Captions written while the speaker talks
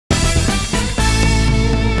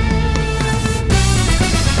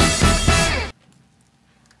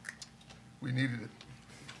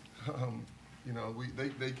You know,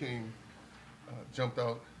 they came, jumped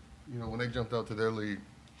out. You know, when they jumped out to their lead,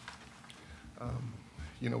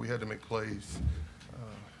 you know, we had to make plays,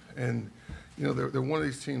 and you know, they're one of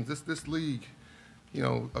these teams. This league, you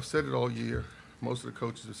know, I've said it all year. Most of the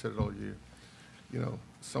coaches have said it all year. You know,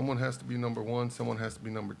 someone has to be number 1, someone has to be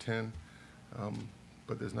number 10,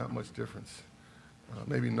 but there's not much difference.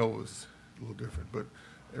 Maybe Noah's a little different, but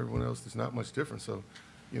everyone else, there's not much difference. So,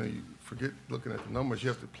 you know, you forget looking at the numbers. You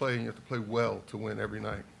have to play, and you have to play well to win every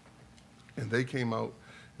night. And they came out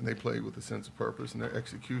and they played with a sense of purpose, and their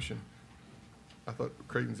execution. I thought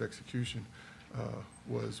Creighton's execution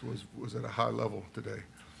was at a high level today.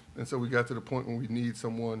 And so we got to the point when we need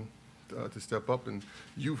someone to step up, and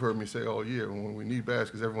you've heard me say all year, when we need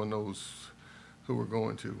baskets, everyone knows who we're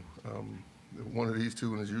going to. One of these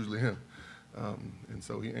two, and it's usually him. And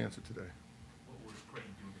so he answered today. What was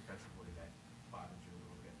Creighton doing defensively that bothered you a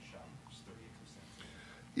little bit? Shot just 38%.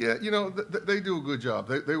 Yeah, you know, they do a good job.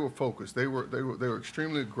 They were focused. They were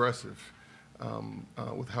extremely aggressive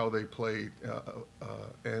with how they played,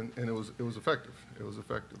 and it was effective. It was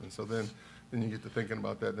effective. And so then you get to thinking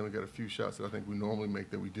about that. Then we got a few shots that I think we normally make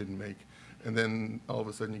that we didn't make, and then all of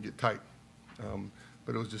a sudden you get tight.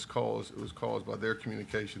 But it was just caused. It was caused by their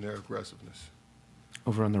communication, their aggressiveness.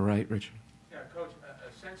 Over on the right, Richard. Yeah, Coach,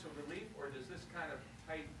 a sense of relief, or does this kind of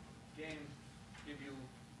tight game give you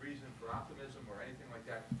reason for optimism or anything like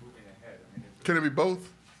that moving ahead? I mean, Can it be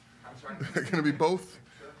both? I'm sorry? Can it be both?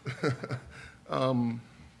 Sure.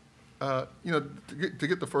 You know, to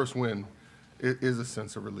get the first win, it is a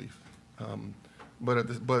sense of relief.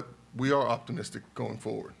 But we are optimistic going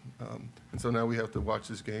forward. And so now we have to watch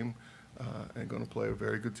this game and going to play a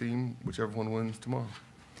very good team, whichever one wins tomorrow.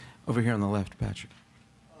 Over here on the left, Patrick.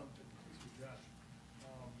 This is Josh.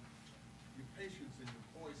 Your patience and your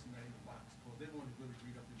poise in that box, because they wanted to really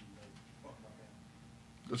read up in the talk about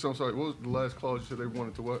that. So I'm sorry, what was the last clause you said they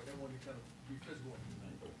wanted to what? They wanted to kind of be physical.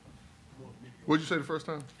 What did you say the first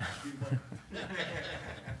time?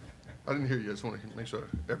 I didn't hear you. I just want to make sure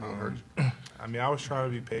everyone heard you. I mean, I was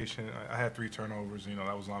trying to be patient. I had 3 turnovers. You know,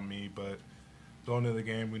 that was on me. But going into the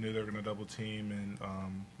game, we knew they were going to double team, and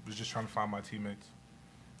was just trying to find my teammates.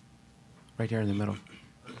 Right here in the middle.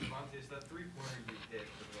 Devontae, is that three-pointer you hit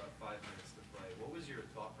with about 5 minutes to play? What was your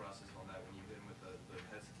thought process on that when you hit him with the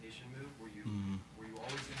hesitation move? Were you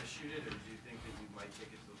always going to shoot it, or did you think that you might take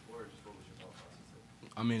it to the floor? Or just what was your thought process there?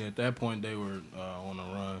 I mean, at that point, they were on a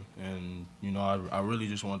run, and, you know, I really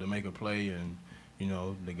just wanted to make a play, and, you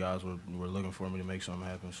know, the guys were looking for me to make something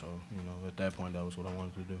happen. So, you know, at that point, that was what I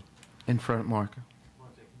wanted to do. In front, Mark.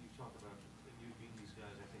 Devontae, can you talk about you beat these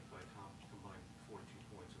guys, I think, by combined 42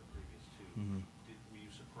 points in the previous 2. Were you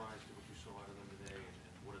surprised at what you saw out of them today, and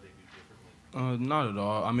what do they do differently? Not at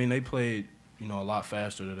all. I mean, they played, you know, a lot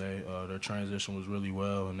faster today. Their transition was really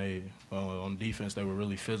well, and they on defense they were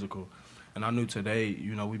really physical. And I knew today,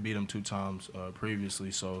 you know, we beat them 2 times previously.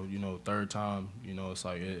 So, you know, third time, you know, it's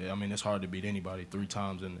like I mean, it's hard to beat anybody 3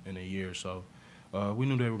 times in a year. So we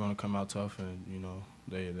knew they were going to come out tough, and you know,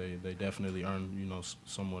 they definitely earned, you know,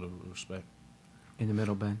 somewhat of respect. In the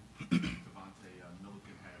middle, Ben. Devontae,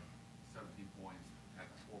 Milliken had 17 points, had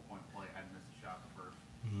a 4-point play, hadn't missed a shot in the first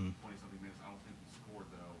 20-something minutes. I don't think he scored,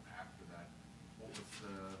 though, after that. What was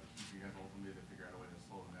the key for you guys ultimately to figure out a way to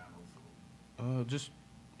slow him down a little? Just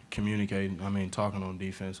communicating. I mean, talking on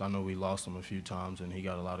defense. I know we lost him a few times, and he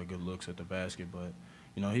got a lot of good looks at the basket. But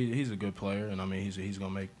you know, he's a good player, and I mean, he's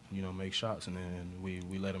gonna make shots, and then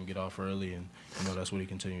we let him get off early, and you know, that's what he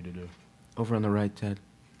continued to do. Over on the right, Ted.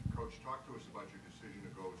 Coach, talk to us about your decision to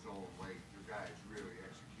go zone late. Your guys really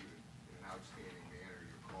executed in an outstanding manner.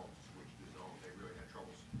 Your call to switch to zone. They really had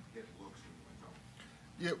trouble getting looks in the zone.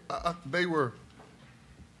 Yeah,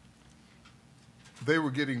 they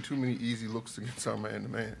were getting too many easy looks against our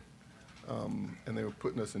man-to-man, and they were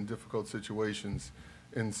putting us in difficult situations.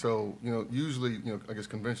 And so, you know, usually, you know, I guess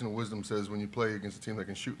conventional wisdom says when you play against a team that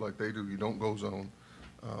can shoot like they do, you don't go zone.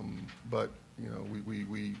 But you know,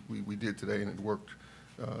 we did today, and it worked.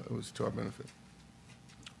 It was to our benefit.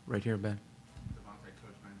 Right here, Ben. Devontae,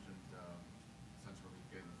 Coach mentioned since we're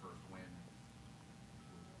getting the first win,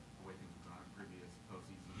 the way things have gone in previous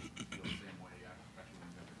postseasons, you feel the same way, especially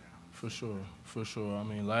when you go down. For sure, for sure. I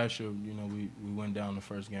mean, last year, you know, we went down the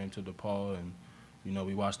first game to DePaul, and you know,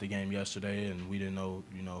 we watched the game yesterday, and we didn't know,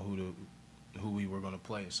 you know, who we were going to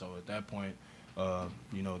play. So at that point,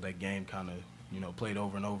 you know, that game kind of, you know, played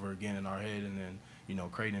over and over again in our head, and then, you know,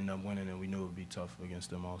 Creighton ended up winning, and we knew it would be tough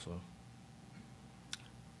against them also.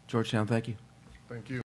 Georgetown, thank you. Thank you.